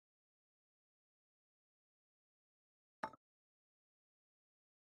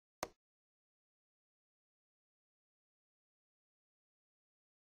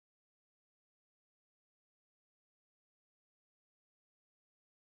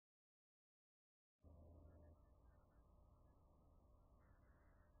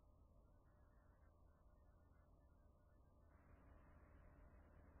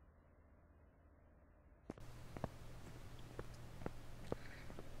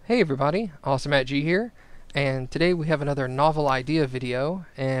Hey everybody, AwesomeMattG here, and today we have another novel idea video,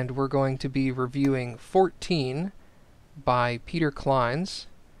 and we're going to be reviewing 14 by Peter Clines.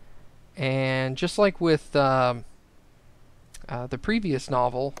 And just like with the previous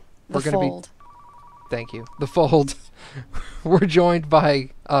novel, The we're going to be... Fold. Thank you. The Fold. We're joined by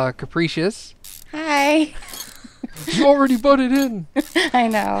Capricious. Hi. You already butted in! I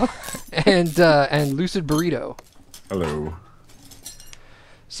know. And Lucid Burrito. Hello.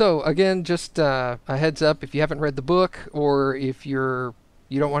 So again, just a heads up, if you haven't read the book or if you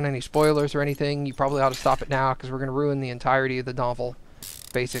don't want any spoilers or anything, you probably ought to stop it now because we're going to ruin the entirety of the novel,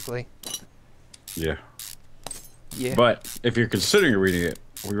 basically. Yeah. Yeah. But if you're considering reading it,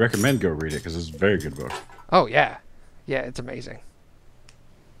 we recommend go read it because it's a very good book. Oh yeah. Yeah, it's amazing.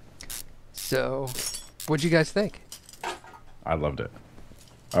 So, what'd you guys think? I loved it.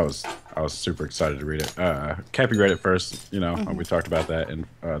 I was super excited to read it. Cappy read it first, when we talked about that in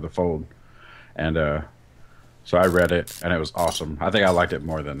The Fold. And so I read it, and it was awesome. I think I liked it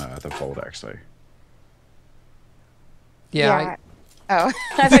more than The Fold, actually. Yeah. Oh,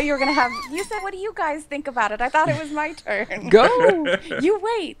 I thought you were going to have... You said, what do you guys think about it? I thought it was my turn. Go! You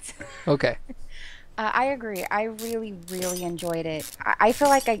wait. Okay. I agree. I really, really enjoyed it. I feel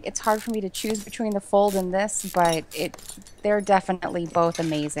like it's hard for me to choose between The Fold and this, but they're definitely both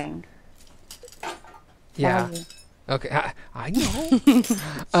amazing. Yeah. How are you? Okay. I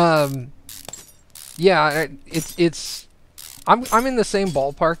know. Yeah, I'm in the same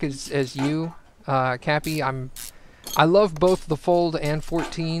ballpark as you, Cappy. I love both The Fold and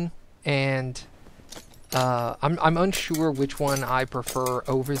 14, and I'm unsure which one I prefer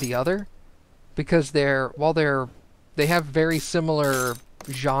over the other, because they have very similar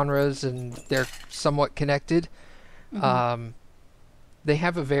genres and they're somewhat connected. They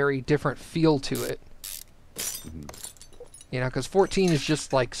have a very different feel to it. You know, because 14 is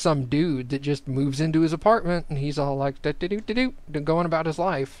just like some dude that just moves into his apartment and he's all like going about his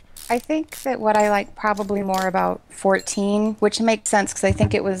life. I think that what I like probably more about 14, which makes sense because I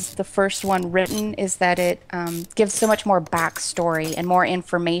think it was the first one written, is that it gives so much more backstory and more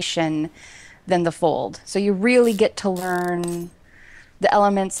information than The Fold. So you really get to learn the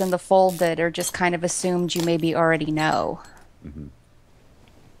elements in The Fold that are just kind of assumed you maybe already know.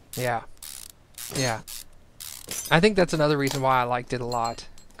 Yeah. Yeah. I think that's another reason why I liked it a lot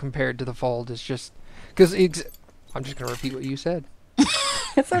compared to The Fold, is just because I'm just going to repeat what you said.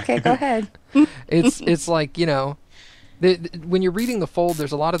 It's okay, go ahead. It's like, when you're reading The Fold,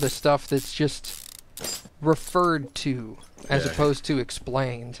 there's a lot of the stuff that's just referred to as opposed to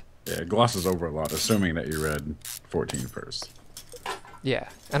explained. Yeah, it glosses over a lot, assuming that you read 14 first. Yeah,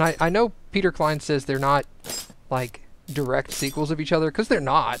 and I know Peter Klein says they're not, like, direct sequels of each other, because they're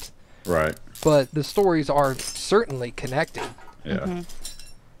not. Right. But the stories are certainly connected. Yeah.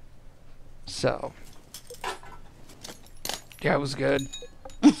 So, yeah, it was good.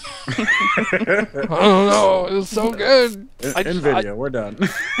 I don't know, it was so good. In video, we're done.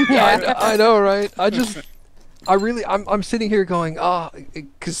 Yeah, I know, right? I'm sitting here going,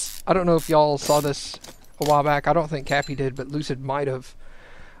 because I don't know if y'all saw this a while back. I don't think Cappy did, but Lucid might have.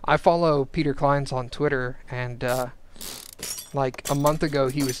 I follow Peter Clines on Twitter, and like a month ago,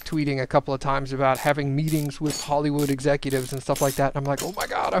 he was tweeting a couple of times about having meetings with Hollywood executives and stuff like that. And I'm like, oh my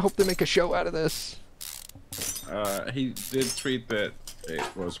god, I hope they make a show out of this. He did tweet that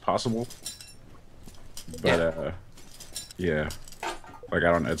it was possible, but yeah, like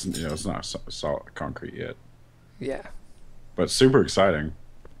I don't. It's not solid concrete yet. Yeah, But super exciting.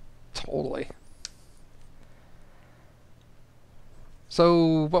 totally.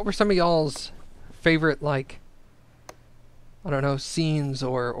 So, what were some of y'all's favorite, like, I don't know, scenes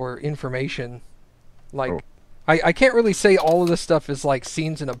or information? Like, Oh. I can't really say all of this stuff is like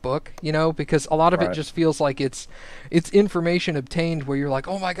scenes in a book, because a lot of it Right. just feels like it's information obtained where you're like,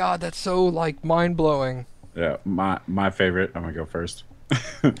 oh my god, that's so, like, mind-blowing. Yeah, my favorite. I'm gonna go first.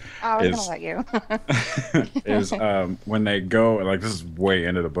 I was is going to let you. is when they go, like, this is way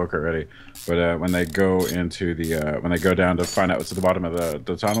into the book already, but when they go into the when they go down to find out what's at the bottom of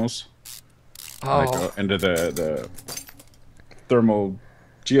the tunnels, when they Oh, go into the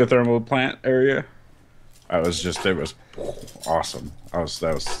geothermal plant area. It was awesome.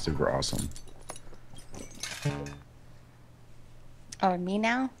 That was super awesome. Oh, me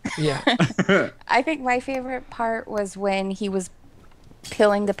now? yeah. I think my favorite part was when he was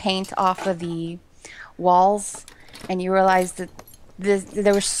peeling the paint off of the walls, and you realized that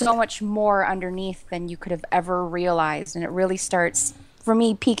there was so much more underneath than you could have ever realized, and it really starts, for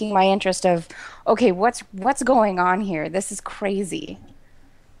me, piquing my interest of, okay, what's going on here? This is crazy.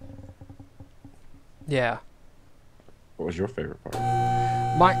 Yeah. What was your favorite part?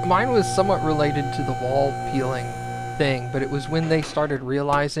 Mine was somewhat related to the wall peeling thing, but it was when they started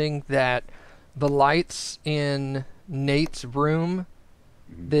realizing that the lights in Nate's room,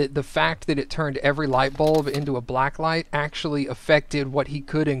 the fact that it turned every light bulb into a black light actually affected what he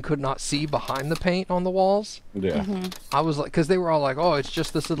could and could not see behind the paint on the walls. Yeah. I was like, because they were all like, oh, it's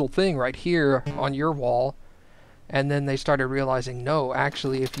just this little thing right here on your wall. And then they started realizing, no,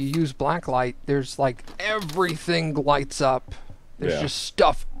 actually, if you use black light, there's like everything lights up. There's Yeah. just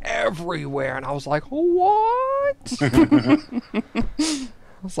stuff everywhere. And I was like, what? I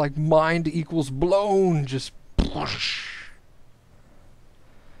was like, mind equals blown. Just.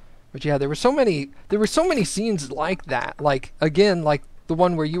 But yeah, there were so many scenes like that. Like, again, like the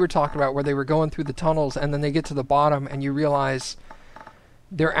one where you were talking about where they were going through the tunnels and then they get to the bottom and you realize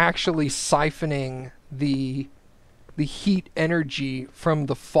they're actually siphoning the heat energy from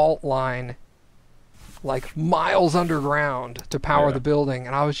the fault line like miles underground to power the building.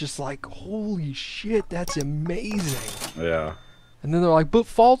 And I was just like, holy shit, that's amazing. Yeah. And then they're like, but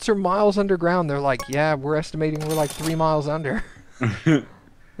faults are miles underground. They're like, yeah, we're estimating we're like 3 miles under.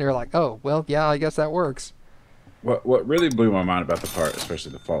 They're like, oh, well, yeah, I guess that works. What really blew my mind about the part,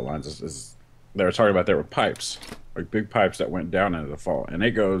 especially the fault lines, is they were talking about there were pipes, like big pipes that went down into the fault, and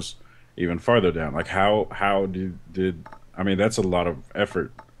it goes even farther down. Like how did I mean, that's a lot of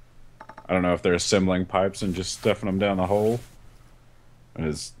effort. I don't know if they're assembling pipes and just stuffing them down the hole. And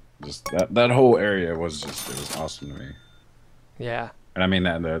it's just that whole area was just, it was awesome to me. Yeah. And I mean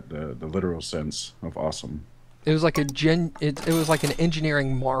that in the literal sense of awesome. It was like it was like an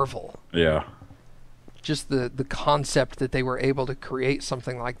engineering marvel. Yeah. Just the concept that they were able to create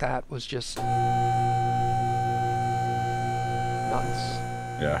something like that was just nuts.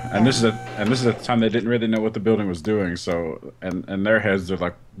 Yeah, and this is at the time they didn't really know what the building was doing. So, and in their heads, they're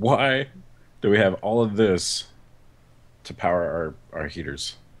like, "Why do we have all of this to power our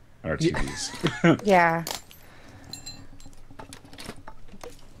heaters and our TVs?" Yeah.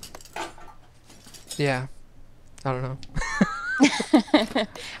 Yeah. I don't know.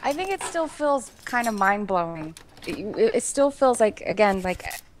 I think it still feels kind of mind-blowing. It still feels like, again, like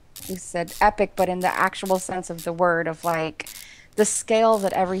you said, epic, but in the actual sense of the word, of like the scale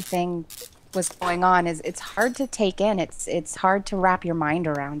that everything was going on it's hard to take in. It's hard to wrap your mind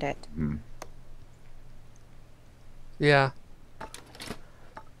around it. Mm. Yeah.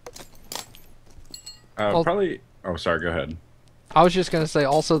 Probably. Oh, sorry. Go ahead. I was just gonna say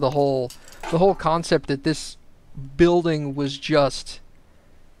also the whole concept that this building was just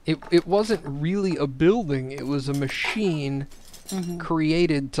it wasn't really a building, it was a machine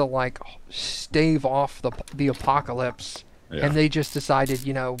created to like stave off the apocalypse. Yeah. And they just decided,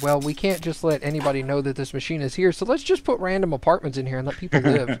 well, we can't just let anybody know that this machine is here, so let's just put random apartments in here and let people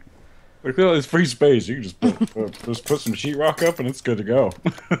live. Look at all this free space. You can just put some sheetrock up and it's good to go.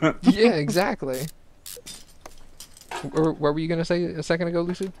 Yeah, exactly. What were you going to say a second ago,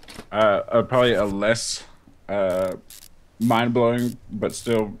 Lucy? Probably a less mind-blowing but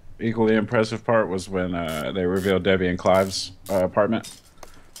still equally impressive part was when they revealed Debbie and Clive's apartment.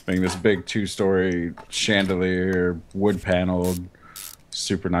 Being this big 2-story chandelier, wood-paneled,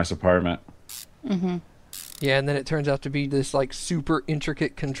 super nice apartment. Mm-hmm. Yeah, and then it turns out to be this like super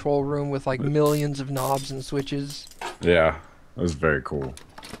intricate control room with like millions of knobs and switches. Yeah, it was very cool.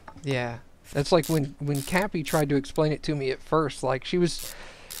 Yeah, that's like when Cappy tried to explain it to me at first. Like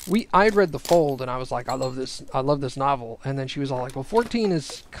I'd read The Fold and I was like, I love this novel, and then she was all like, well, 14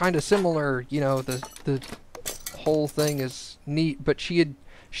 is kind of similar. The whole thing is neat, but she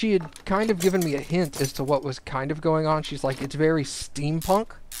had kind of given me a hint as to what was kind of going on. She's like, it's very steampunk.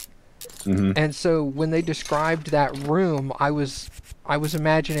 Mm-hmm. And so when they described that room, I was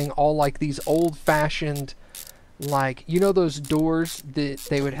imagining all like these old-fashioned, like, those doors that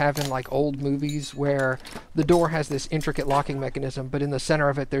they would have in like old movies where the door has this intricate locking mechanism, but in the center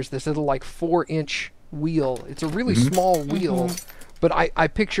of it there's this little like 4-inch wheel. It's a really small wheel, but I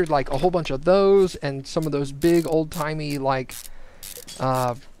pictured like a whole bunch of those and some of those big old-timey like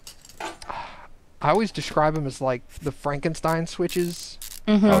I always describe them as like the Frankenstein switches.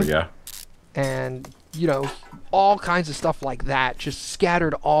 Oh yeah. And all kinds of stuff like that just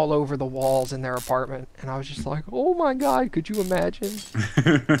scattered all over the walls in their apartment, and I was just like, oh my god, could you imagine?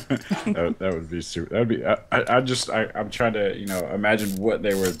 that would be super. That would be. I'm trying to imagine what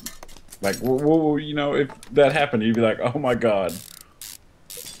they were like. If that happened, you'd be like, oh my god,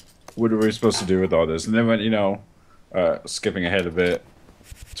 what are we supposed to do with all this? And then when skipping ahead a bit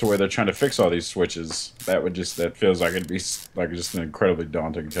to where they're trying to fix all these switches, that feels like it'd be like just an incredibly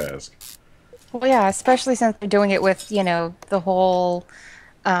daunting task. Well, yeah, especially since they're doing it with, the whole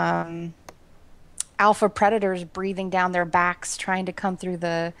alpha predators breathing down their backs trying to come through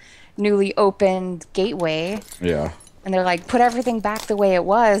the newly opened gateway. Yeah. And they're like, put everything back the way it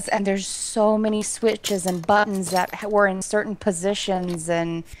was. And there's so many switches and buttons that were in certain positions.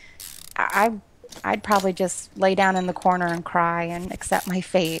 And I'd probably just lay down in the corner and cry and accept my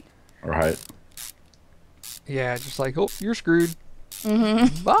fate. Right. Yeah, just like, oh, you're screwed.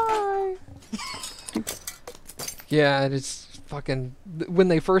 Bye. Yeah, and it's fucking... When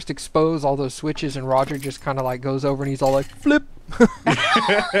they first expose all those switches and Roger just kind of like goes over and he's all like, flip.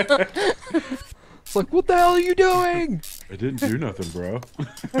 It's like, what the hell are you doing? I didn't do nothing, bro.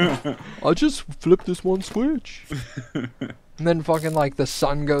 I just flipped this one switch. And then fucking like the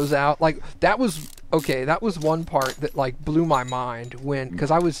sun goes out. Like that was okay. That was one part that like blew my mind when,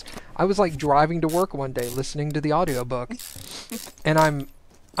 because I was like driving to work one day listening to the audiobook, and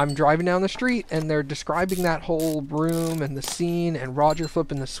I'm driving down the street and they're describing that whole room and the scene and Roger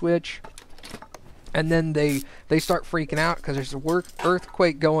flipping the switch, and then they start freaking out because there's a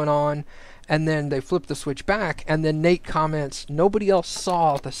earthquake going on. And then they flip the switch back, and then Nate comments, nobody else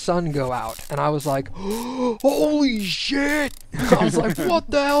saw the sun go out. And I was like, oh, holy shit! I was like,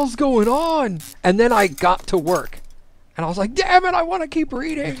 what the hell's going on? And then I got to work, and I was like, damn it, I want to keep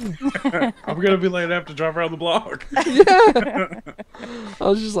reading. I'm going to be late. I have to drive around the block. Yeah. I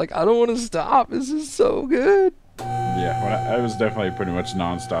was just like, I don't want to stop. This is so good. Yeah, well, I was definitely pretty much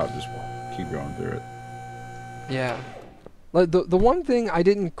nonstop, just keep going through it. Yeah. The one thing I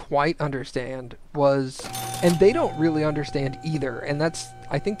didn't quite understand was, and they don't really understand either, and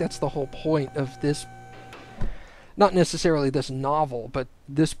I think that's the whole point of this, not necessarily this novel, but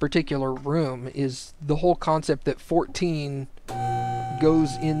this particular room, is the whole concept that 14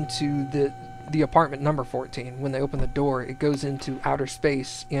 goes into the apartment number 14. When they open the door, it goes into outer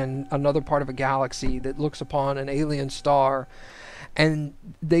space in another part of a galaxy that looks upon an alien star, and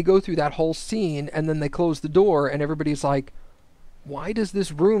they go through that whole scene, and then they close the door, and everybody's like, why does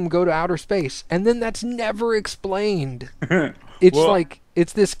this room go to outer space? And then that's never explained. It's well, like,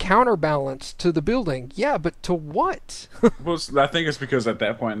 it's this counterbalance to the building. Yeah, but to what? Well, I think it's because at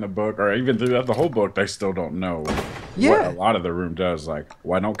that point in the book, or even throughout the whole book, they still don't know Yeah. what a lot of the room does. Like,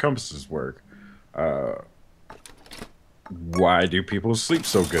 why don't compasses work? Why do people sleep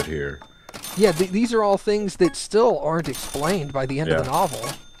so good here? Yeah, these are all things that still aren't explained by the end of the novel.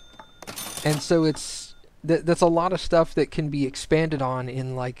 And so that's a lot of stuff that can be expanded on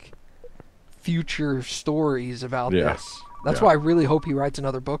in like future stories about this. That's why I really hope he writes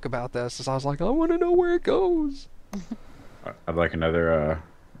another book about this. Is I was like, I want to know where it goes. I'd like another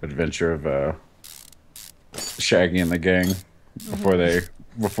adventure of Shaggy and the gang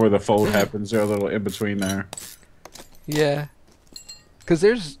before the fold happens. They're a little in between there. Yeah,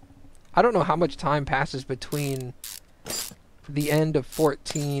 because I don't know how much time passes between the end of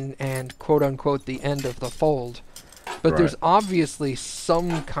 14 and quote-unquote the end of the fold, but there's obviously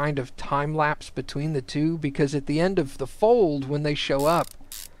some kind of time lapse between the two, because at the end of the fold, when they show up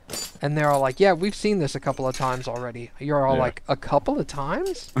and they're all like, yeah, we've seen this a couple of times already, you're all like, a couple of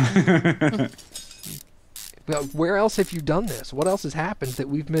times? Well, where else have you done this? What else has happened that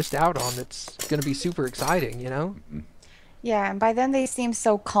we've missed out on that's going to be super exciting, you know? Yeah, and by then they seem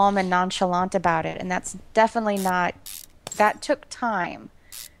so calm and nonchalant about it, and that's definitely not... That took time,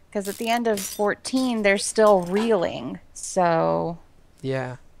 because at the end of 14, they're still reeling, so...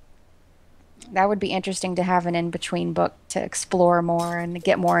 Yeah. That would be interesting to have an in-between book to explore more and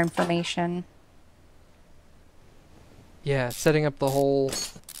get more information. Yeah, setting up the whole,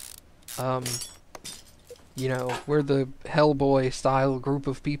 you know, we're the Hellboy-style group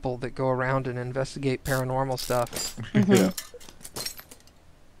of people that go around and investigate paranormal stuff.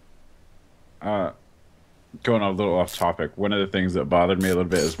 Yeah. Going a little off topic, one of the things that bothered me a little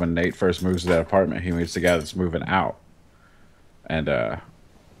bit is when Nate first moves to that apartment, he meets the guy that's moving out. And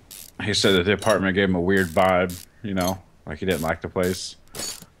he said that the apartment gave him a weird vibe, you know, like he didn't like the place.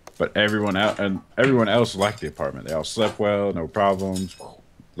 But everyone else liked the apartment. They all slept well, no problems,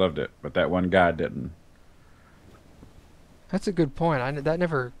 loved it. But that one guy didn't. That's a good point. That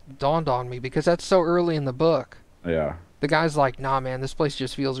never dawned on me, because that's so early in the book. Yeah. The guy's like, nah, man, this place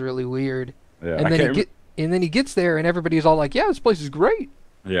just feels really weird. Yeah. And then he gets there, and everybody's all like, yeah, this place is great.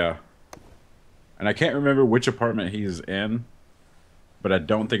 Yeah. And I can't remember which apartment he's in, but I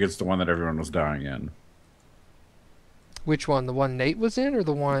don't think it's the one that everyone was dying in. Which one? The one Nate was in, or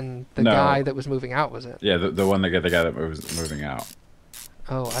the one the guy that was moving out was in? Yeah, the one that got the guy that was moving out.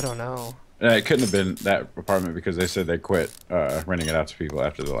 Oh, I don't know. It couldn't have been that apartment, because they said they quit renting it out to people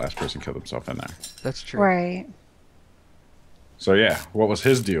after the last person killed himself in there. That's true. Right. So yeah, what was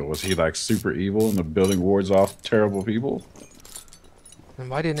his deal? Was he like super evil and the building wards off terrible people? And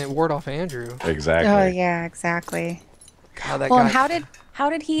why didn't it ward off Andrew? Exactly. Oh yeah, exactly. God, that Well, guy. and how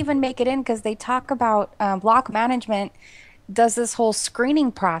did he even make it in? Because they talk about block management does this whole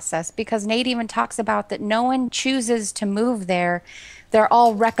screening process because Nate even talks about that no one chooses to move there. They're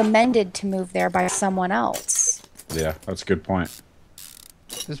all recommended to move there by someone else. Yeah, that's a good point.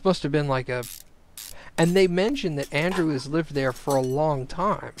 This must have been like a. And they mentioned that Andrew has lived there for a long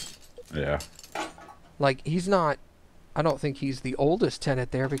time. Yeah. Like, he's not. I don't think he's the oldest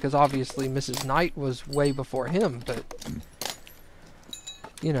tenant there because obviously Mrs. Knight was way before him, but.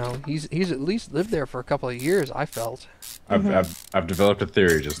 You know, he's at least lived there for a couple of years, I felt. I've developed a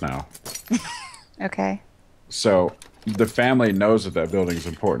theory just now. Okay. So the family knows that that building is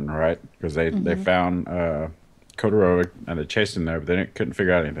important, right? Because they found Kodorovic and they chased him there, but they couldn't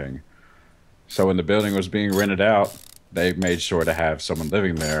figure out anything. So when the building was being rented out, they made sure to have someone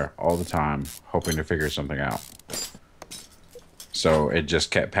living there all the time, hoping to figure something out. So it just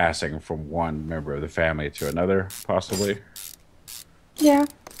kept passing from one member of the family to another, possibly. Yeah.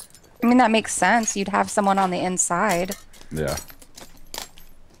 I mean, that makes sense. You'd have someone on the inside. Yeah.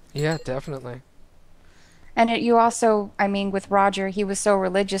 Yeah, definitely. And you also, I mean, with Roger, he was so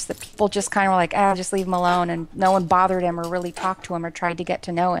religious that people just kind of were like, ah, just leave him alone. And no one bothered him or really talked to him or tried to get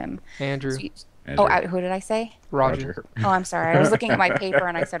to know him. Andrew. Andrew. Oh, who did I say? Roger. Oh, I'm sorry. I was looking at my paper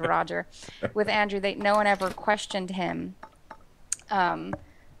and I said Roger. With Andrew, no one ever questioned him.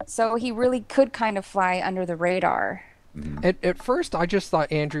 So he really could kind of fly under the radar. At first, I just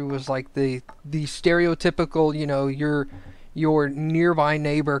thought Andrew was like the stereotypical, you know, your nearby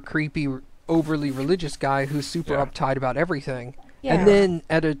neighbor, creepy, overly religious guy who's super uptight about everything. Yeah. And then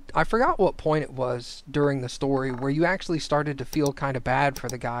I forgot what point it was during the story where you actually started to feel kind of bad for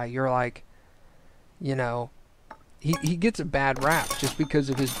the guy. You're like, you know, he gets a bad rap just because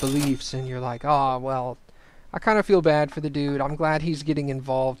of his beliefs, and you're like, oh, well, I kind of feel bad for the dude. I'm glad he's getting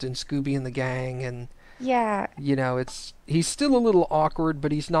involved in Scooby and the gang, and Yeah. you know, he's still a little awkward,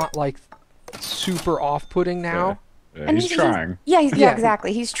 but he's not like super off-putting now. Yeah, And he's trying. Yeah, Yeah.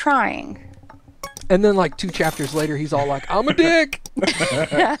 exactly. He's trying. And then like 2 chapters later, he's all like, "I'm a dick."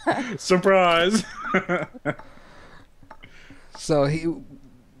 Surprise! So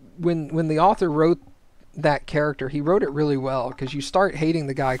when the author wrote that character, he wrote it really well because you start hating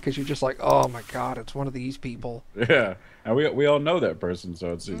the guy because you're just like, "Oh my god, it's one of these people." Yeah, and we all know that person,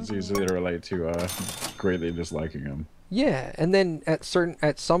 so it's easy to relate to greatly disliking him. Yeah, and then at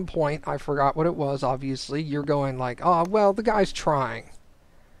some point, I forgot what it was. Obviously, you're going like, "Oh well, the guy's trying."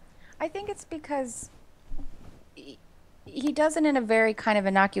 I think it's because he does it in a very kind of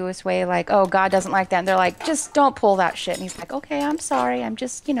innocuous way, like, oh, God doesn't like that. And they're like, just don't pull that shit. And he's like, okay, I'm sorry. I'm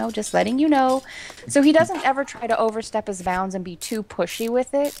just, just letting you know. So he doesn't ever try to overstep his bounds and be too pushy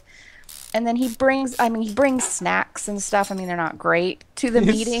with it. And then he brings snacks and stuff. I mean, they're not great to the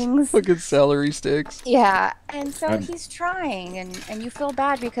meetings. Look at celery sticks. Yeah. And so he's trying, and you feel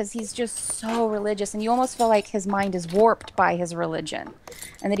bad because he's just so religious, and you almost feel like his mind is warped by his religion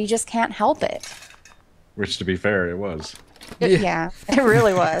and that he just can't help it. Which, to be fair, it was. Yeah, it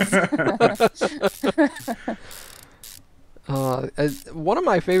really was. One of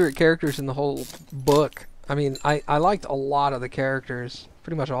my favorite characters in the whole book. I mean, I liked a lot of the characters,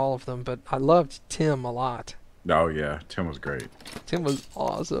 pretty much all of them, but I loved Tim a lot. Oh yeah, Tim was great. Tim was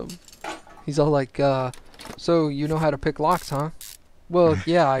awesome. He's all like, so you know how to pick locks, huh? Well,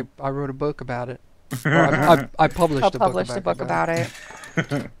 yeah, I wrote a book about it. Or I published a book about it.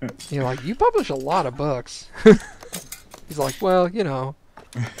 You're like, you publish a lot of books. He's like, well, a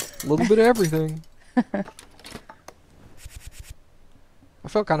little bit of everything. I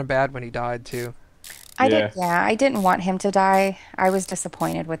felt kind of bad when he died, too. I didn't want him to die. I was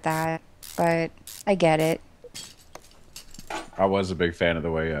disappointed with that, but I get it. I was a big fan of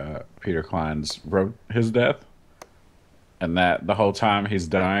the way Peter Clines wrote his death. And that the whole time he's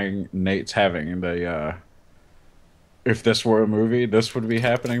dying, Nate's having the if this were a movie, this would be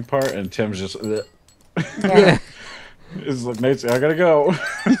happening part, and Tim's just Yeah. it's like, Nate's, I gotta go.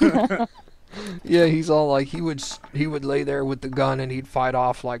 Yeah, he's all like, he would lay there with the gun and he'd fight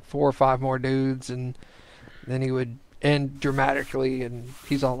off like 4 or 5 more dudes, and then he would end dramatically, and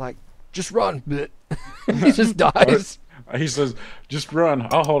he's all like, just run, he just dies. He says, just run,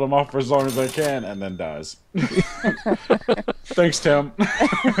 I'll hold him off for as long as I can, and then dies. Thanks, Tim.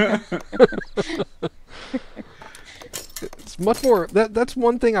 It's much more, that's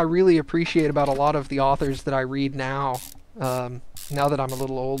one thing I really appreciate about a lot of the authors that I read now, now that I'm a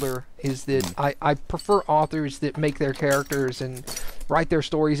little older, is that I prefer authors that make their characters and write their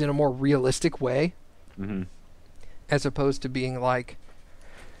stories in a more realistic way, as opposed to being like,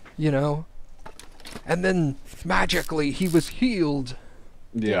 and then magically he was healed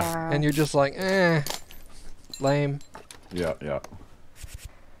Yeah. and you're just like, lame. Yeah. Yeah.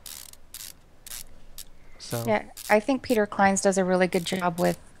 So Yeah, I think Peter Clines does a really good job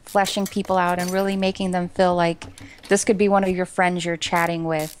with fleshing people out and really making them feel like this could be one of your friends you're chatting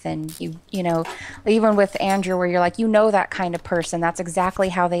with, and you know, even with Andrew, where you're like, you know, that kind of person. That's exactly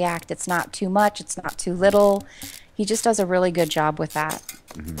how they act. It's not too much. It's not too little. He just does a really good job with that.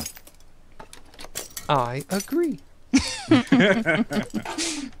 I agree.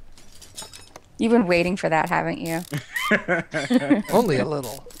 You've been waiting for that, haven't you? Only a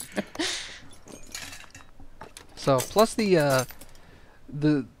little. So plus the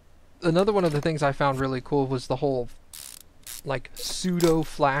another one of the things I found really cool was the whole like pseudo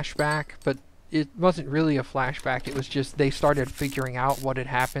flashback, but it wasn't really a flashback. It was just they started figuring out what had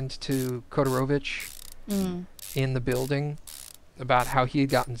happened to Kodorovich in the building, about how he had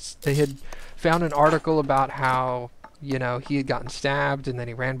gotten. They had found an article about how, you know, he had gotten stabbed and then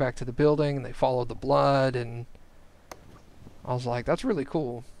he ran back to the building and they followed the blood, and I was like, that's really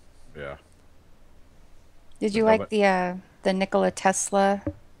cool. Yeah. Did you like the Nikola Tesla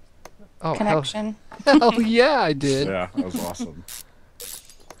Oh, connection? hell yeah, I did. Yeah, that was awesome.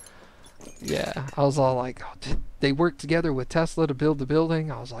 Yeah, I was all like, oh, did they worked together with Tesla to build the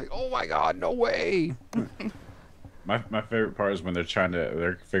building? I was like, oh my god, no way. My favorite part is when they're trying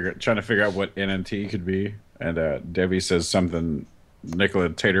to figure out what NNT could be, and Debbie says something, Nikola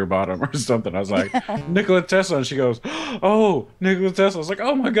Tater Bottom or something. I was like, Nikola Tesla, and she goes, oh, Nikola Tesla. I was like,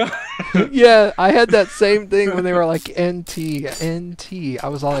 oh my god. Yeah, I had that same thing when they were like NT. I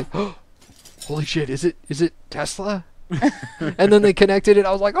was all like, oh, holy shit, is it Tesla? And then they connected it.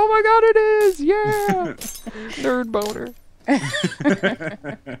 I was like, oh my god, it is. Yeah. Nerd boner.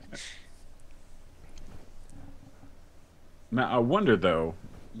 Now I wonder though,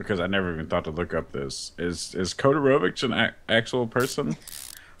 because I never even thought to look up this, is Kodorovich an actual person?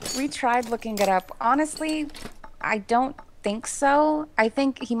 We tried looking it up. Honestly, I don't think so. I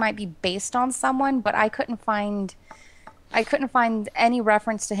think he might be based on someone, but I couldn't find any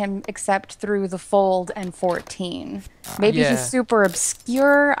reference to him except through the Fold and 14. Maybe Yeah. he's super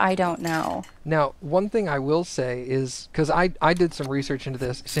obscure. I don't know. Now, one thing I will say is, because I did some research into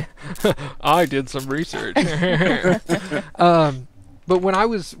this. I did some research. But when I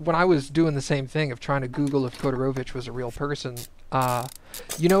was doing the same thing of trying to Google if Kodorovich was a real person,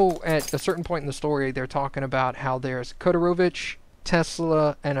 you know, at a certain point in the story, they're talking about how there's Kodorovich,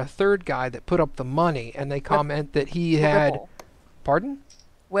 Tesla, and a third guy that put up the money, and they comment that he had... Whipple. Pardon?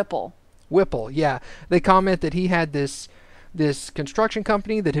 Whipple. Yeah. They comment that he had this construction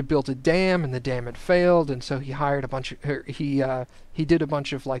company that had built a dam, and the dam had failed, and so he hired a bunch of... He did a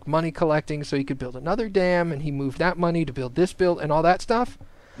bunch of, like, money collecting so he could build another dam, and he moved that money to build this build and all that stuff.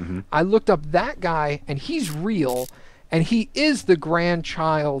 Mm-hmm. I looked up that guy, and he's real, and he is the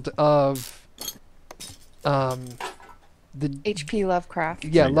grandchild of... the H.P. Lovecraft.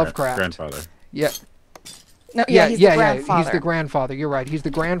 Yeah, Lovecraft. Grandfather. Yeah. No, yeah, he's the grandfather. He's the grandfather. You're right. He's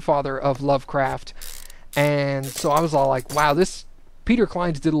the grandfather of Lovecraft. And so I was all like, wow, this Peter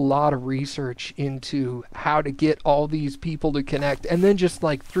Clines did a lot of research into how to get all these people to connect, and then just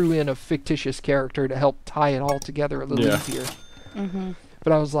like threw in a fictitious character to help tie it all together a little easier. Mm-hmm.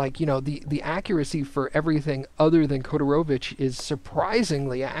 But I was like, you know, the accuracy for everything other than Kodorovich is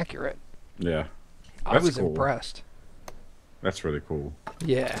surprisingly accurate. Yeah. I was impressed. That's really cool.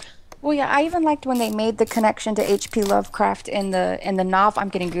 Yeah. Well, yeah, I even liked when they made the connection to H.P. Lovecraft in the novel. I'm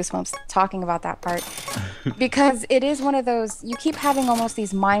getting goosebumps talking about that part. Because it is one of those, you keep having almost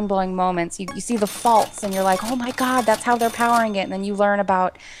these mind-blowing moments. You see the faults, and you're like, oh my god, that's how they're powering it. And then you learn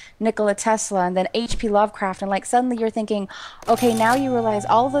about Nikola Tesla and then H.P. Lovecraft. And like suddenly you're thinking, okay, now you realize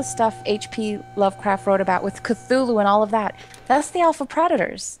all the stuff H.P. Lovecraft wrote about with Cthulhu and all of that, that's the Alpha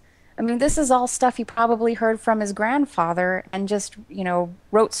Predators. I mean, this is all stuff he probably heard from his grandfather and just, you know,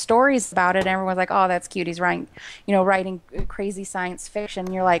 wrote stories about it. And everyone's like, oh, that's cute. He's writing, you know, writing crazy science fiction.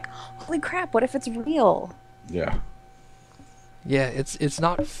 And you're like, holy crap, what if it's real? Yeah. Yeah, it's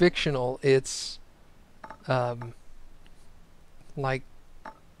not fictional. It's, like...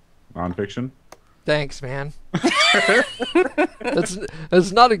 Nonfiction? Thanks, man.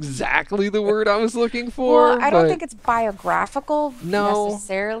 That's not exactly the word I was looking for. Well, I don't think it's biographical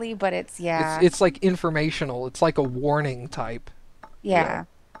necessarily, but it's, It's like informational. It's like a warning type. Yeah.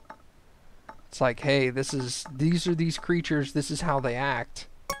 It's like, hey, these are these creatures, this is how they act.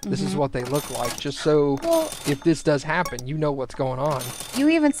 This is what they look like, just so if this does happen, you know what's going on. You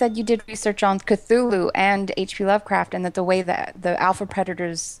even said you did research on Cthulhu and H.P. Lovecraft, and that the way that the Alpha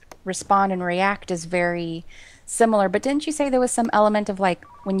Predators respond and react is very similar. But didn't you say there was some element of like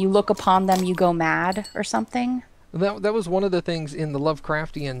when you look upon them you go mad or something? That was one of the things in the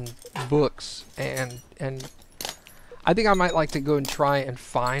Lovecraftian books, and I think I might like to go and try and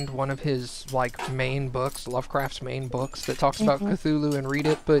find one of his like main books, Lovecraft's main books that talks about Cthulhu, and read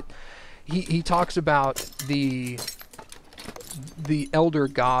it. But he talks about the elder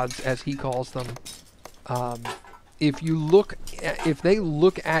gods, as he calls them. If they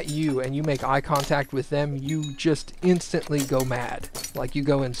look at you and you make eye contact with them, you just instantly go mad, like you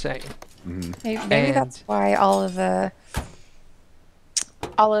go insane. Maybe that's why all of the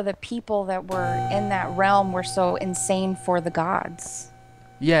people that were in that realm were so insane for the gods.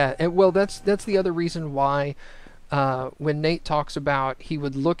 Yeah, and well, that's the other reason why when Nate talks about he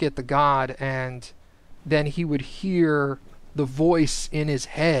would look at the god and then he would hear the voice in his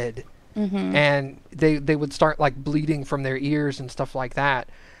head, and they would start like bleeding from their ears and stuff like that.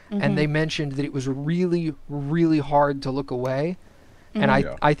 And they mentioned that it was really, really hard to look away. And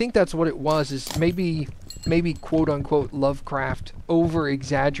I think that's what it was, is maybe quote unquote Lovecraft over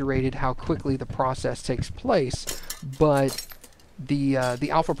exaggerated how quickly the process takes place, but the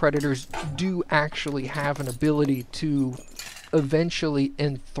alpha predators do actually have an ability to eventually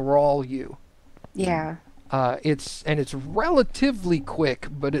enthrall you. Yeah. It's relatively quick,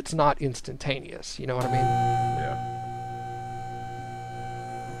 but it's not instantaneous. You know what I mean?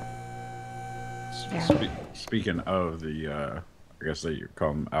 Yeah. Speaking of the, I guess that you call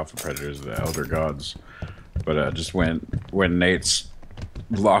them alpha predators, the elder gods, but just when Nate's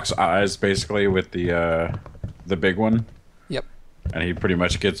locks eyes basically with the big one. Yep. And he pretty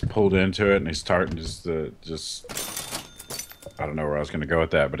much gets pulled into it, and he's starting just I don't know where I was going to go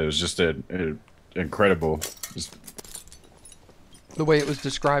with that, but it was just incredible. Just, the way it was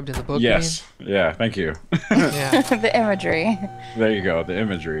described in the book. Yes. Yeah. Thank you. Yeah. The imagery. There you go. The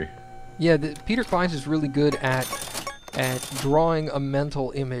imagery. Yeah. Peter Clines is really good at drawing a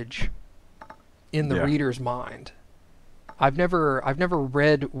mental image in the reader's mind. I've never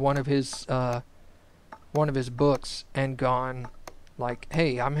read one of his books and gone like,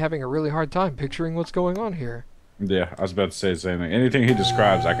 hey, I'm having a really hard time picturing what's going on here. Yeah, I was about to say the same thing. Anything he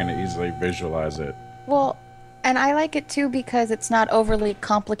describes, I can easily visualize it. Well, and I like it too because it's not overly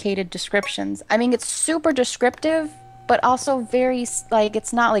complicated descriptions. I mean, it's super descriptive, but also very, like,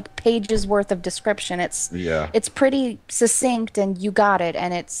 it's not like pages worth of description. It's pretty succinct, and you got it,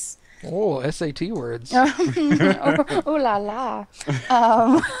 and it's... Oh, SAT words. Ooh la la.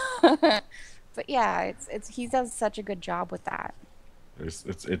 But yeah, he does such a good job with that.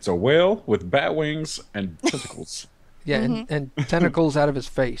 It's a whale with bat wings and tentacles. Yeah, and tentacles out of his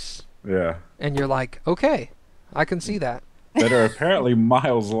face. Yeah. And you're like, okay, I can see that. That are apparently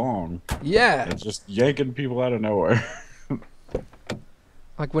miles long. Yeah. It's just yanking people out of nowhere.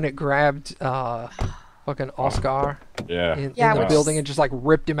 Like when it grabbed fucking Oscar in the building and just like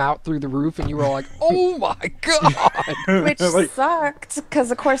ripped him out through the roof, and you were like, oh my god. Which sucked, because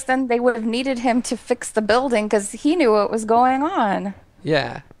of course then they would have needed him to fix the building because he knew what was going on.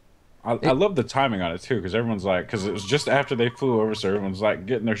 Yeah. I love the timing on it too, because everyone's like, because it was just after they flew over, so everyone's like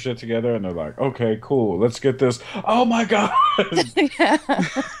getting their shit together, and they're like, okay, cool, let's get this. Oh my god. Yeah.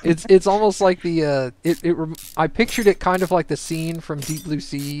 It's almost like the I pictured it kind of like the scene from Deep Blue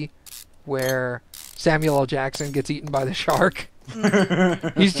Sea where Samuel L. Jackson gets eaten by the shark.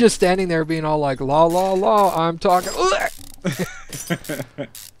 He's just standing there being all like, la la la, I'm talking.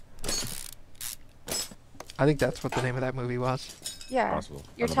 I think that's what the name of that movie was. Yeah. Possible.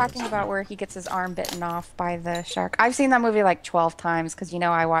 You're talking about where he gets his arm bitten off by the shark. I've seen that movie like 12 times because,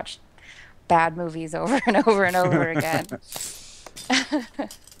 I watch bad movies over and over and over again.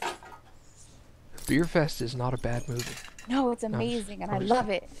 Beer Fest is not a bad movie. No, it's amazing, and I love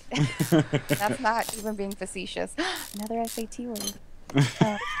it. That's not even being facetious. Another SAT word.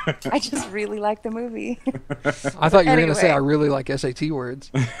 I just really like the movie. I thought you were going to say I really like SAT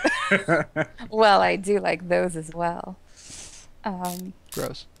words. Well, I do like those as well.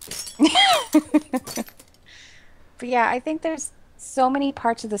 Gross. But yeah, I think there's so many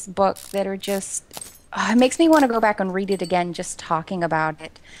parts of this book that are just... it makes me want to go back and read it again just talking about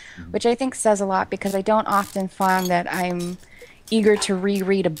it, which I think says a lot because I don't often find that I'm eager to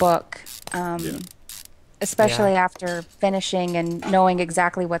reread a book, especially after finishing and knowing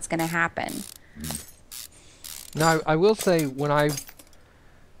exactly what's going to happen. Now, I will say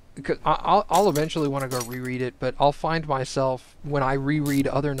because I'll eventually want to go reread it, but I'll find myself when I reread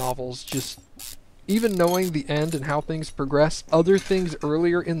other novels just... even knowing the end and how things progress, other things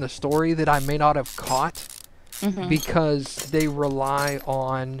earlier in the story that I may not have caught because they rely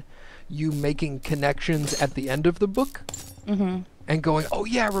on you making connections at the end of the book and going, oh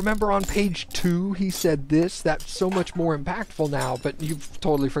yeah, remember on page 2 he said this? That's so much more impactful now, but you've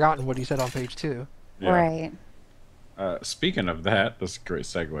totally forgotten what he said on page 2. Yeah. Right. Speaking of that, that's a great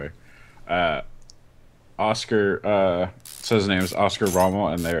segue. Uh, Oscar says his name is Oscar Rommel,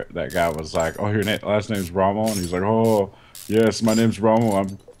 and that guy was like, "Oh, your last name's Rommel," and he's like, "Oh, yes, my name's Rommel.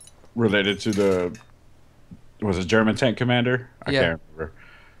 I'm related to the was it German tank commander? I Yeah. can't remember."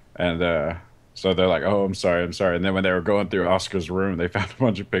 And so they're like, "Oh, I'm sorry, I'm sorry." And then when they were going through Oscar's room, they found a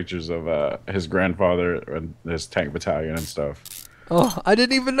bunch of pictures of his grandfather and his tank battalion and stuff. Oh, I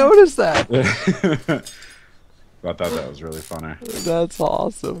didn't even notice that. I thought that was really funny. That's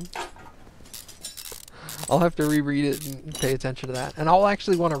awesome. I'll have to reread it and pay attention to that. And I'll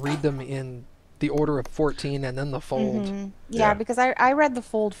actually want to read them in the order of 14 and then the fold. Yeah, because I read the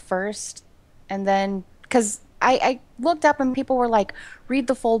fold first, and then because I looked up and people were like, read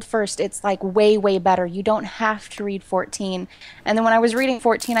the fold first. It's like way, way better. You don't have to read 14. And then when I was reading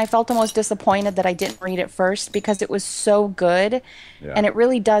 14, I felt almost disappointed that I didn't read it first because it was so good, Yeah. and it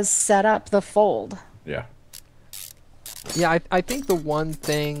really does set up the fold. Yeah. Yeah, I think the one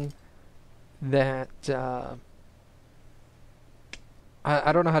thing that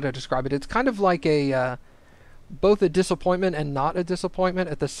I don't know how to describe it. It's kind of like a both a disappointment and not a disappointment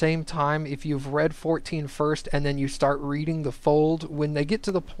at the same time. If you've read 14 first and then you start reading the fold, when they get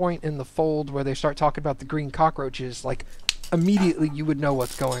to the point in the fold where they start talking about the green cockroaches, like immediately you would know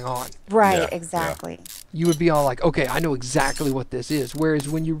what's going on. Right, Yeah, exactly. You would be all like, okay, I know exactly what this is. Whereas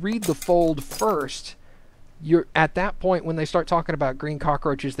when you read the fold first, you're at that point when they start talking about green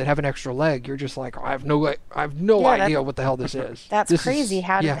cockroaches that have an extra leg, you're just like, I have no Yeah, idea what the hell this is. That's This crazy. is-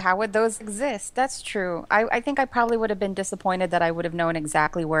 How yeah. how would those exist? That's true. I think I probably would have been disappointed that I would have known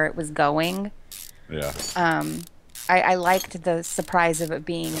exactly where it was going. Yeah. I liked the surprise of it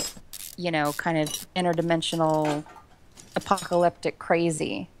being, kind of interdimensional, apocalyptic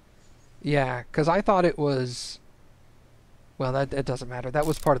crazy. Yeah, because I thought it was. Well, that it doesn't matter. That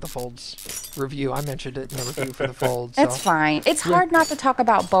was part of the Folds review. I mentioned it in the review for the Folds. So. It's fine. It's hard not to talk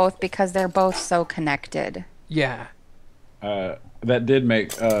about both because they're both so connected. Yeah. That did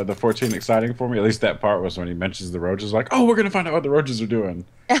make the 14 exciting for me. At least that part was when he mentions the roaches. Like, oh, we're gonna find out what the roaches are doing.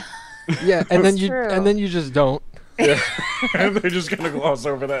 Yeah, and then true. you just don't. Yeah, they're just gonna gloss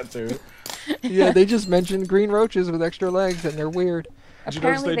over that too. Yeah, they just mentioned green roaches with extra legs, and they're weird. Did you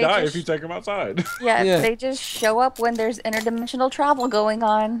notice Apparently they they die just- if you take them outside? Yeah, Yeah. they just show up when there's interdimensional travel going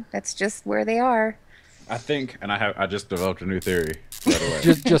on. That's just where they are. I think, and I just developed a new theory, by the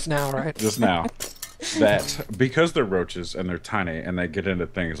way, Just now, right? just now, that because they're roaches and they're tiny and they get into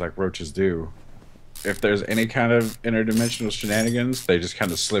things like roaches do, if there's any kind of interdimensional shenanigans, they just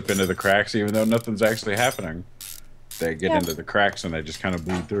kind of slip into the cracks, even though nothing's actually happening. They get Yeah. into the cracks and they just kind of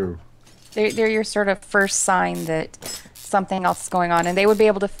bleed through. They're your sort of first sign that something else is going on, and they would be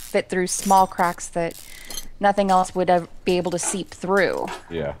able to fit through small cracks that nothing else would ever be able to seep through.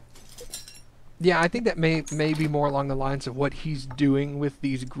 Yeah. Yeah, I think that may be more along the lines of what he's doing with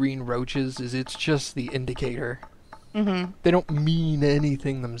these green roaches. Is it's just the indicator. Mm-hmm. They don't mean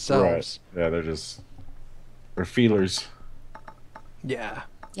anything themselves. Right. Yeah, they're feelers. Yeah.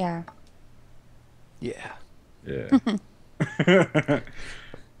 Yeah. Yeah. Yeah.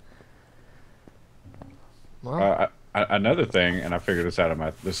 Well, Another thing, and I figured this out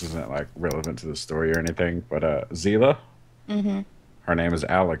this isn't like relevant to the story or anything, but Zila, her name is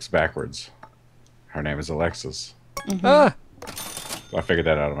Alex backwards. Her name is Alexis. ah, So I figured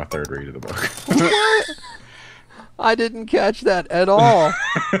that out on my third read of the book. I didn't catch that at all.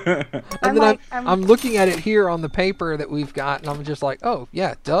 And I'm then like- I'm looking at it here on the paper that we've got, and I'm just like, oh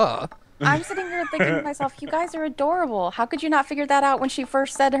yeah, duh. I'm sitting here thinking to myself, you guys are adorable. How could you not figure that out when she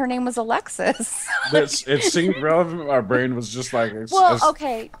first said her name was Alexis? It seemed relevant. My brain was just like, Well,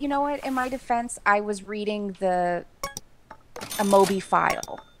 okay, you know what? In my defense, I was reading a Moby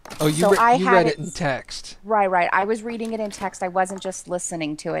file. Oh, you, So I you had read it it in text. Right. I was reading it in text. I wasn't just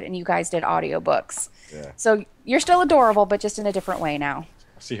listening to it, and you guys did audiobooks. Yeah. So you're still adorable, but just in a different way now.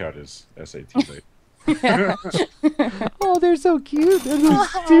 See how it is. SAT late. Oh, they're so cute. They're so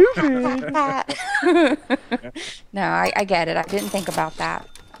stupid. No, I get it. I didn't think about that.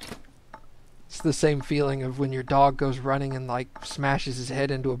 It's the same feeling of when your dog goes running and like smashes his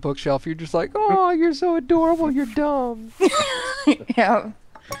head into a bookshelf. You're just like, oh, you're so adorable. You're dumb. Yeah.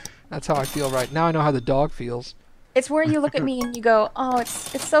 That's how I feel right now. I know how the dog feels. It's where you look at me and you go, oh,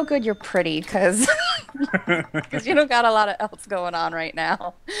 it's so good you're pretty, because you don't got a lot of else going on right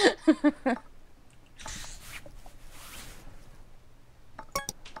now.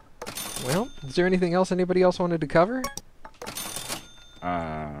 Well, is there anything else anybody else wanted to cover?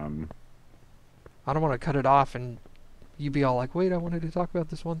 I don't want to cut it off and you be all like, wait, I wanted to talk about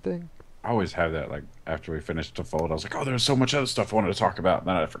this one thing. I always have that, like, after we finished the fold, I was like, oh, there's so much other stuff I wanted to talk about, and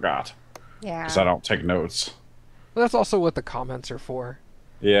then I forgot. Yeah. Because I don't take notes. Well, that's also what the comments are for.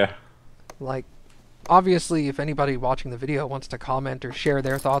 Yeah. Like, obviously, if anybody watching the video wants to comment or share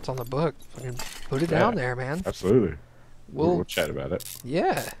their thoughts on the book, fucking put it down there, man. Absolutely. We'll We'll, chat about it.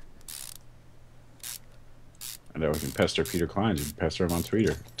 yeah. And then we can pester Peter Clines. You can pester him on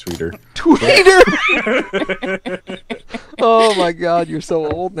Twitter. Twitter. Oh my God, you're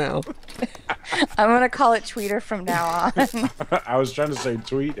so old now. I'm gonna call it Tweeter from now on. I was trying to say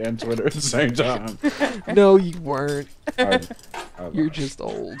tweet and Twitter at the same time. No, you weren't. I You're just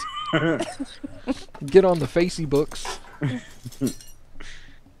old. Get on the facey books.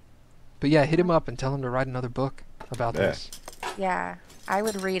 But yeah, hit him up and tell him to write another book about this. Yeah, I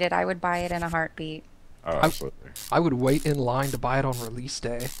would read it. I would buy it in a heartbeat. Oh, absolutely. I would wait in line to buy it on release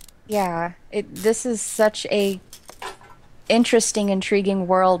day. Yeah, this is such a interesting, intriguing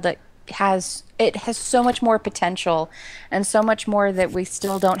world that has so much more potential and so much more that we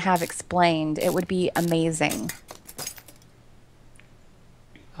still don't have explained. It would be amazing.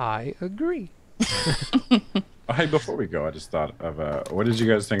 I agree. Oh, hey, before we go, I just thought of what did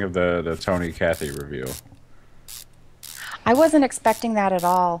you guys think of the Tony Kathy reveal? I wasn't expecting that at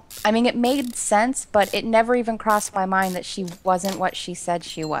all. I mean, it made sense, but it never even crossed my mind that she wasn't what she said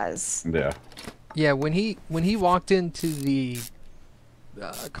she was. Yeah. Yeah, when he walked into the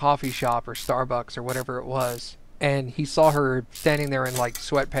coffee shop or Starbucks or whatever it was, and he saw her standing there in like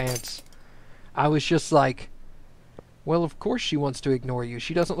sweatpants, I was just like, well, of course she wants to ignore you.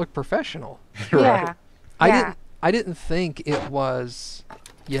 She doesn't look professional. Yeah. I didn't think it was,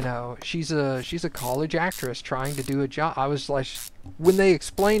 you know, she's a college actress trying to do a job. I was like, when they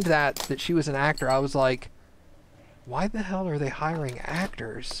explained that she was an actor, I was like, why the hell are they hiring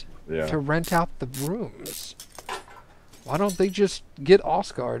actors to rent out the rooms? Why don't they just get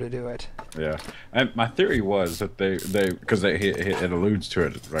Oscar to do it? Yeah, and my theory was that they because it alludes to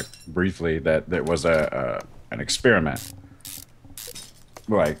it like briefly that there was an experiment.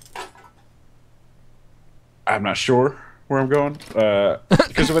 Like, I'm not sure where I'm going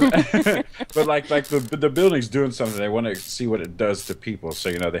because but like the building's doing something. They want to see what it does to people.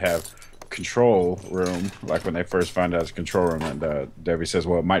 So they have control room. Like when they first find out it's a control room, and Debbie says,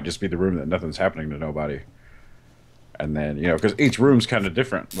 "Well, it might just be the room that nothing's happening to nobody." And then, because each room's kind of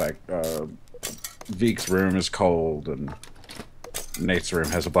different. Like, Veek's room is cold, and Nate's room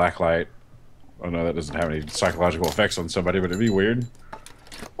has a black light. I know that doesn't have any psychological effects on somebody, but it'd be weird.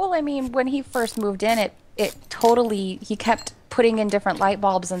 Well, I mean, when he first moved in, it totally, he kept putting in different light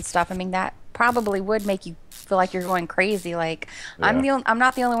bulbs and stuff. I mean, that probably would make you feel like you're going crazy. Like, Yeah. I'm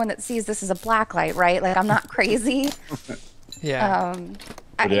not the only one that sees this as a black light, right? Like, I'm not crazy. Yeah.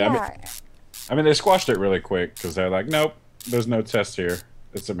 I mean, they squashed it really quick because they're like, nope, there's no test here.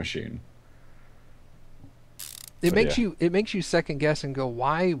 It's a machine. It makes you second guess and go,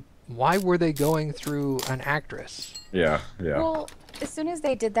 why were they going through an actress? Yeah. Well, as soon as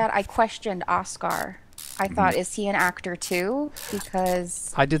they did that, I questioned Oscar. I thought, is he an actor too?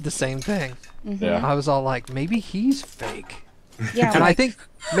 Because I did the same thing. Yeah. I was all like, maybe he's fake. yeah, And I think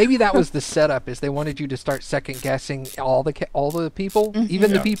maybe that was the setup, is they wanted you to start second guessing all the people,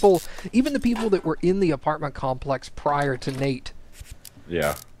 even the people that were in the apartment complex prior to Nate.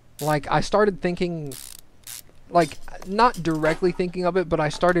 Yeah. Like, I started thinking, like, not directly thinking of it, but I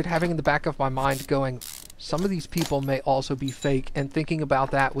started having in the back of my mind going, some of these people may also be fake, and thinking about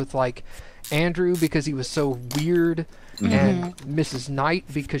that with, like, Andrew because he was so weird, and Mrs. Knight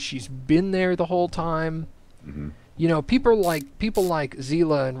because she's been there the whole time. People like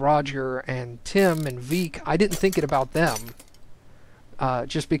Zila and Roger and Tim and Veek, I didn't think it about them.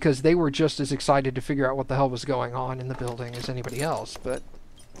 Just because they were just as excited to figure out what the hell was going on in the building as anybody else. But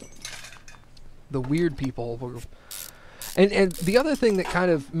the weird people were... And the other thing that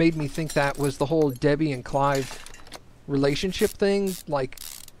kind of made me think that was the whole Debbie and Clive relationship thing. Like,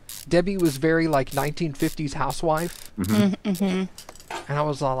 Debbie was very, like, 1950s housewife. And I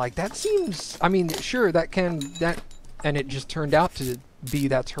was all like, that seems... I mean, sure, and it just turned out to be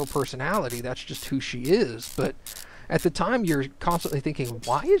that's her personality. That's just who she is. But at the time, you're constantly thinking,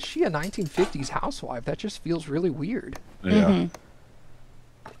 why is she a 1950s housewife? That just feels really weird. Yeah.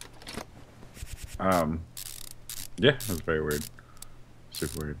 Yeah, it was very weird.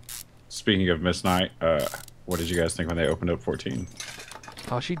 Super weird. Speaking of Miss Knight, what did you guys think when they opened up 14?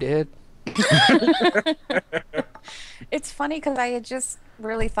 Oh, she did. it's funny because I had just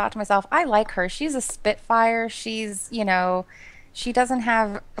really thought to myself, I like her. She's a spitfire. She's, she doesn't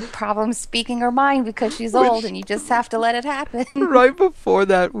have a problem speaking her mind because she's Which- old, and you just have to let it happen. Right before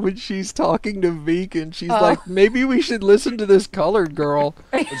that, when she's talking to Veek, and she's Oh. like, maybe we should listen to this colored girl.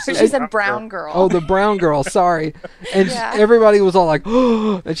 She said brown girl. Oh, the brown girl, sorry. And Yeah. everybody was all like,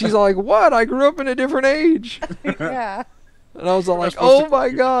 oh, and she's all like, what? I grew up in a different age. Yeah. And I was all like, supposed oh to my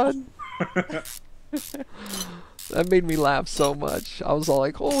confuse God. That made me laugh so much. I was all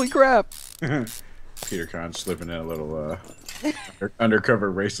like, holy crap. Peter Khan slipping in a little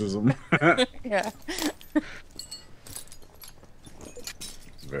undercover racism. Yeah. It's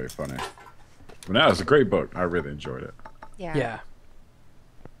very funny. But no, it's a great book. I really enjoyed it. Yeah. Yeah.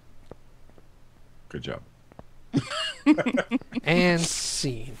 Good job. And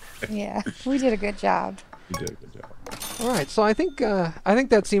scene. Yeah. We did a good job. You did a good job. All right, so I think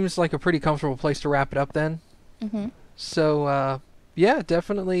that seems like a pretty comfortable place to wrap it up then. Mm-hmm. So yeah,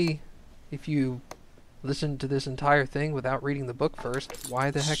 definitely, if you listen to this entire thing without reading the book first,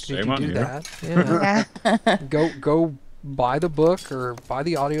 why the heck did Shame you on do you. that? Yeah. Yeah. go buy the book or buy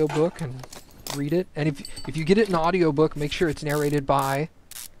the audiobook and read it. And if you get it in audiobook, make sure it's narrated by.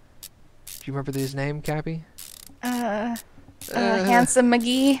 Do you remember his name, Cappy? Handsome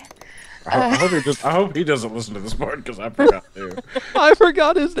McGee. I hope he doesn't listen to this part because I forgot to. I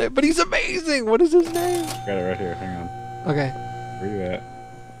forgot his name, but he's amazing. What is his name? Got it right here. Hang on. Okay. Where you at?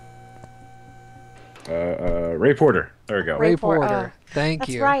 Ray Porter. There we go. Ray Porter. Porter. Thank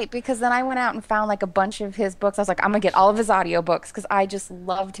That's you. right, because then I went out and found like a bunch of his books. I was like, I'm gonna get all of his audiobooks because I just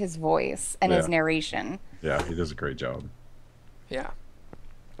loved his voice and his Yeah. narration. Yeah, he does a great job. Yeah.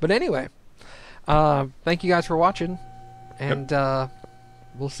 But anyway, thank you guys for watching, and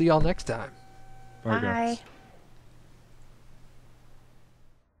we'll see y'all next time. Bye, guys. Bye.